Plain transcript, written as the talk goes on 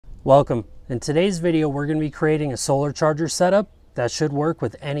Welcome. In today's video, we're going to be creating a solar charger setup that should work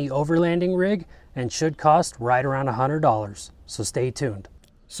with any overlanding rig and should cost right around $100. So stay tuned.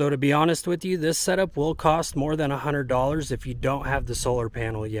 So to be honest with you, this setup will cost more than $100 if you don't have the solar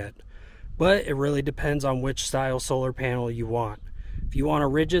panel yet. But it really depends on which style solar panel you want. If you want a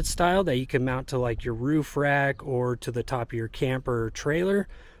rigid style that you can mount to like your roof rack or to the top of your camper or trailer,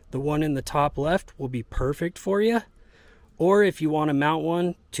 the one in the top left will be perfect for you. Or if you want to mount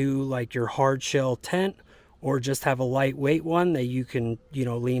one to like your hard shell tent, or just have a lightweight one that you can,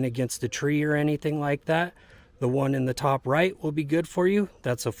 lean against a tree or anything like that, the one in the top right will be good for you.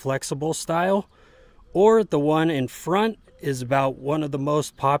 That's a flexible style. Or the one in front is about one of the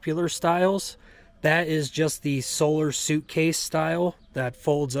most popular styles. That is just the solar suitcase style that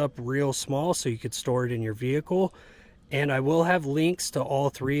folds up real small so you could store it in your vehicle. And I will have links to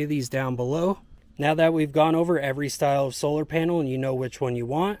all three of these down below. Now that we've gone over every style of solar panel and you know which one you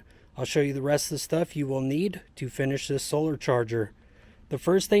want, I'll show you the rest of the stuff you will need to finish this solar charger. The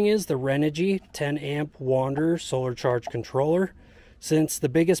first thing is the Renogy 10 amp Wander solar charge controller. Since the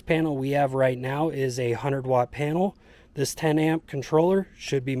biggest panel we have right now is a 100 watt panel, this 10 amp controller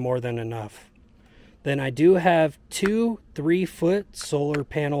should be more than enough. Then I do have two 3-foot solar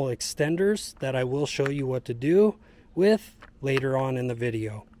panel extenders that I will show you what to do with later on in the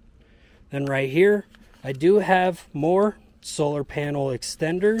video. Then right here, I do have more solar panel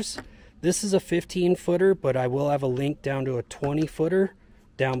extenders. This is a 15-footer, but I will have a link down to a 20-footer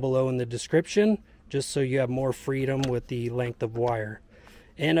down below in the description, just so you have more freedom with the length of wire.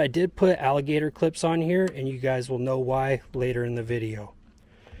 And I did put alligator clips on here, and you guys will know why later in the video.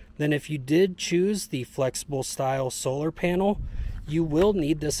 Then if you did choose the flexible style solar panel, you will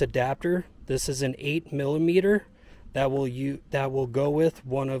need this adapter. This is an 8mm. That will go with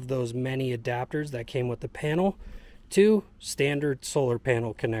one of those many adapters that came with the panel to standard solar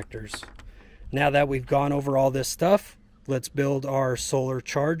panel connectors. Now that we've gone over all this stuff, let's build our solar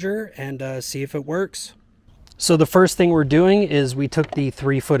charger and see if it works. So the first thing we're doing is we took the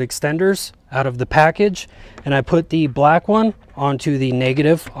 3-foot extenders out of the package, and I put the black one onto the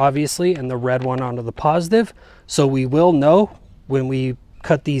negative, obviously, and the red one onto the positive. So we will know when we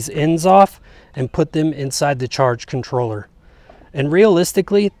cut these ends off and put them inside the charge controller. And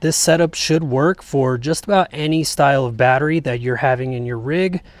realistically, this setup should work for just about any style of battery that you're having in your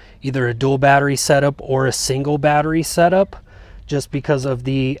rig, either a dual battery setup or a single battery setup, just because of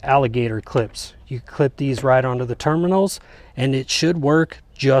the alligator clips. You clip these right onto the terminals and it should work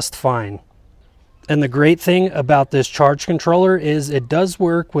just fine. And the great thing about this charge controller is it does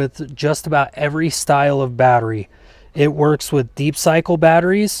work with just about every style of battery. It works with deep cycle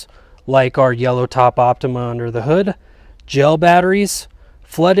batteries, like our yellow top Optima under the hood, gel batteries,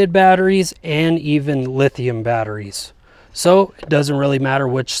 flooded batteries, and even lithium batteries. So it doesn't really matter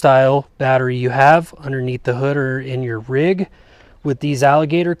which style battery you have underneath the hood or in your rig. With these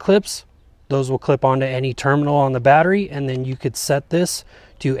alligator clips, those will clip onto any terminal on the battery, and then you could set this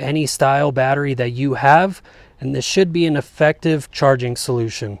to any style battery that you have, and this should be an effective charging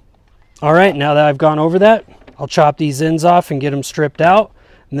solution. All right, now that I've gone over that, I'll chop these ends off and get them stripped out.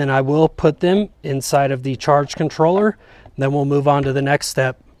 And then I will put them inside of the charge controller. Then we'll move on to the next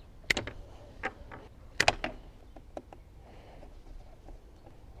step.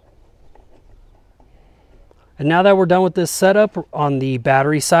 And now that we're done with this setup on the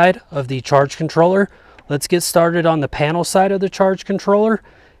battery side of the charge controller, let's get started on the panel side of the charge controller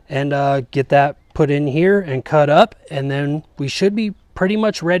and get that put in here and cut up. And then we should be pretty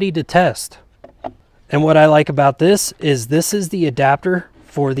much ready to test. And what I like about this is the adapter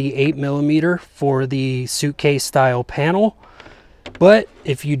for the 8mm for the suitcase style panel. But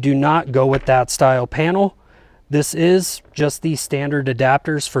if you do not go with that style panel, this is just the standard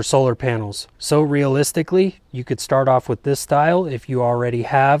adapters for solar panels. So realistically, you could start off with this style if you already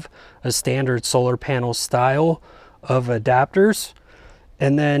have a standard solar panel style of adapters.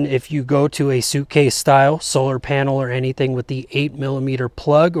 And then if you go to a suitcase style solar panel or anything with the 8mm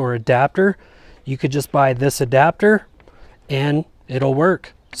plug or adapter, you could just buy this adapter and it'll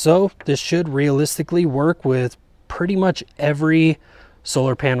work. So this should realistically work with pretty much every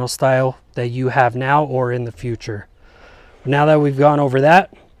solar panel style that you have now or in the future. Now that we've gone over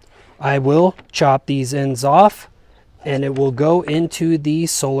that, I will chop these ends off and it will go into the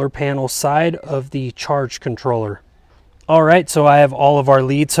solar panel side of the charge controller. All right, so I have all of our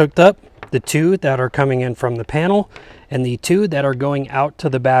leads hooked up, the 2 that are coming in from the panel and the 2 that are going out to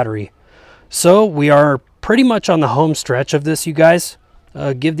the battery. So we are pretty much on the home stretch of this, you guys.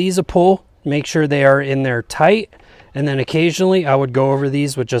 Give these a pull, make sure they are in there tight, and then occasionally I would go over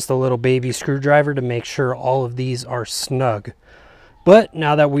these with just a little baby screwdriver to make sure all of these are snug. But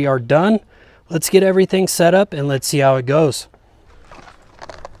now that we are done, let's get everything set up and let's see how it goes.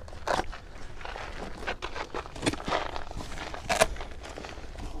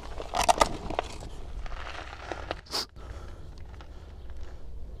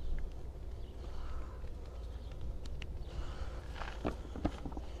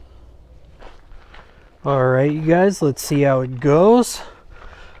 All right, you guys, let's see how it goes.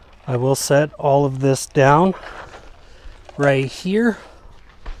 I will set all of this down right here.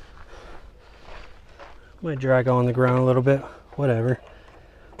 Might drag on the ground a little bit, whatever.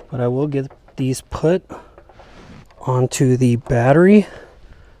 But I will get these put onto the battery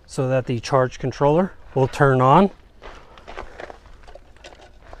so that the charge controller will turn on.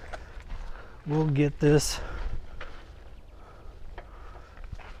 We'll get this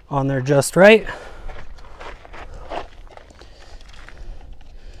on there just right.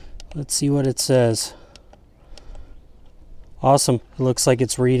 Let's see what it says. Awesome. It looks like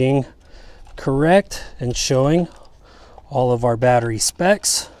it's reading correct and showing all of our battery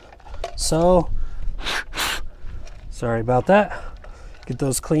specs. So, sorry about that. Get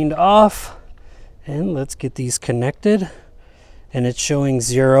those cleaned off and let's get these connected. And it's showing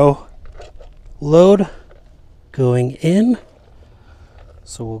 0 load going in.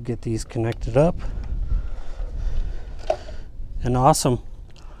 So we'll get these connected up. And awesome.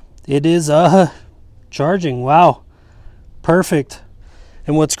 It is charging. Wow, perfect.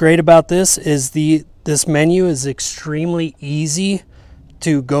 And what's great about this is this menu is extremely easy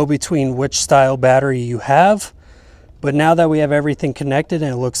to go between which style battery you have. But now that we have everything connected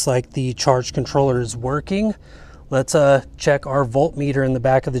and it looks like the charge controller is working, let's check our voltmeter in the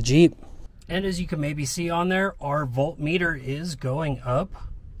back of the Jeep. And as you can maybe see on there, our voltmeter is going up.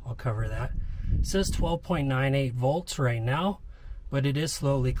 I'll cover that. It says 12.98 volts right now, but it is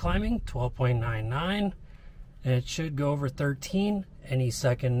slowly climbing, 12.99, and it should go over 13 any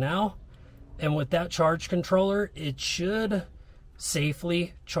second now. And with that charge controller, it should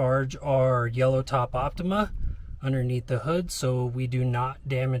safely charge our yellow top Optima underneath the hood, so we do not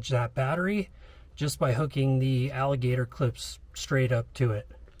damage that battery just by hooking the alligator clips straight up to it.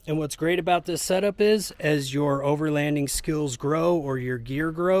 And what's great about this setup is, as your overlanding skills grow or your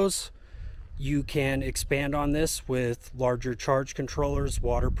gear grows, you can expand on this with larger charge controllers,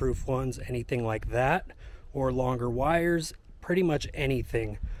 waterproof ones, anything like that, or longer wires, pretty much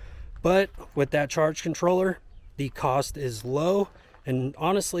anything. But with that charge controller, the cost is low, and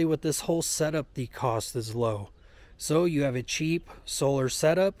honestly with this whole setup, the cost is low. So you have a cheap solar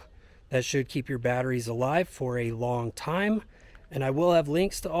setup that should keep your batteries alive for a long time. And I will have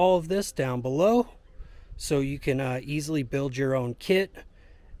links to all of this down below, so you can easily build your own kit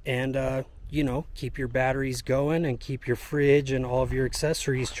and you know, keep your batteries going and keep your fridge and all of your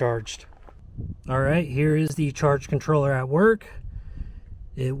accessories charged. All right, here is the charge controller at work.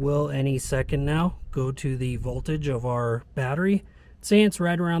 It will any second now go to the voltage of our battery. It's saying it's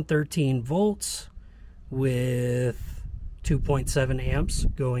right around 13 volts with 2.7 amps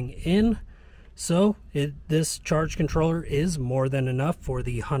going in. So this charge controller is more than enough for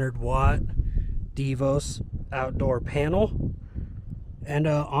the 100-watt Devos outdoor panel. And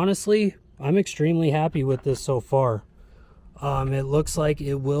honestly, I'm extremely happy with this so far. It looks like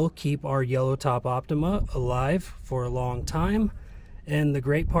it will keep our yellow top Optima alive for a long time. And the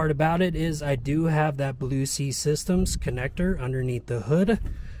great part about it is I do have that Blue Sea Systems connector underneath the hood.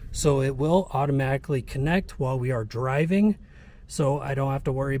 So it will automatically connect while we are driving. So I don't have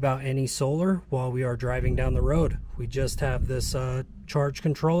to worry about any solar while we are driving down the road. We just have this charge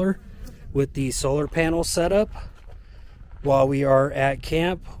controller with the solar panel set up while we are at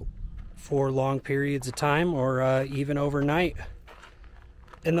camp for long periods of time, or even overnight.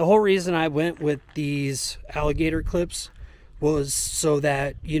 And the whole reason I went with these alligator clips was so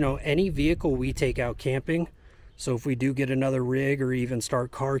that, you know, any vehicle we take out camping, so if we do get another rig or even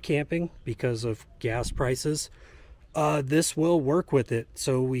start car camping because of gas prices, this will work with it.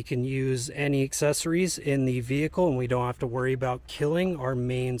 So we can use any accessories in the vehicle and we don't have to worry about killing our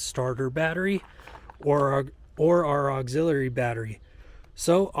main starter battery or our auxiliary battery.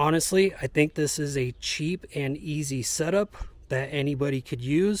 So honestly, I think this is a cheap and easy setup that anybody could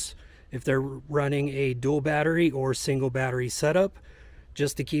use if they're running a dual battery or single battery setup,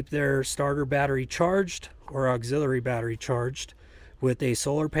 just to keep their starter battery charged or auxiliary battery charged with a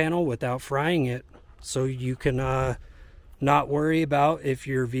solar panel without frying it. So you can not worry about if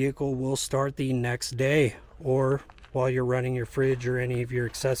your vehicle will start the next day or while you're running your fridge or any of your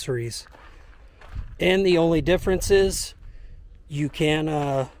accessories. And the only difference is you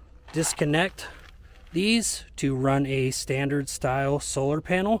can disconnect these to run a standard style solar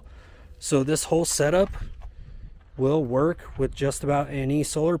panel. So this whole setup will work with just about any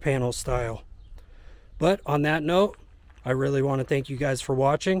solar panel style. But on that note, I really want to thank you guys for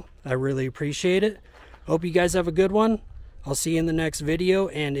watching. I really appreciate it. Hope you guys have a good one. I'll see you in the next video,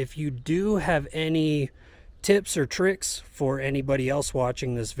 and if you do have any tips or tricks for anybody else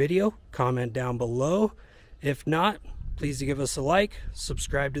watching this video, comment down below. If not, please give us a like,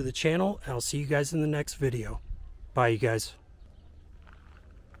 subscribe to the channel, and I'll see you guys in the next video. Bye, you guys.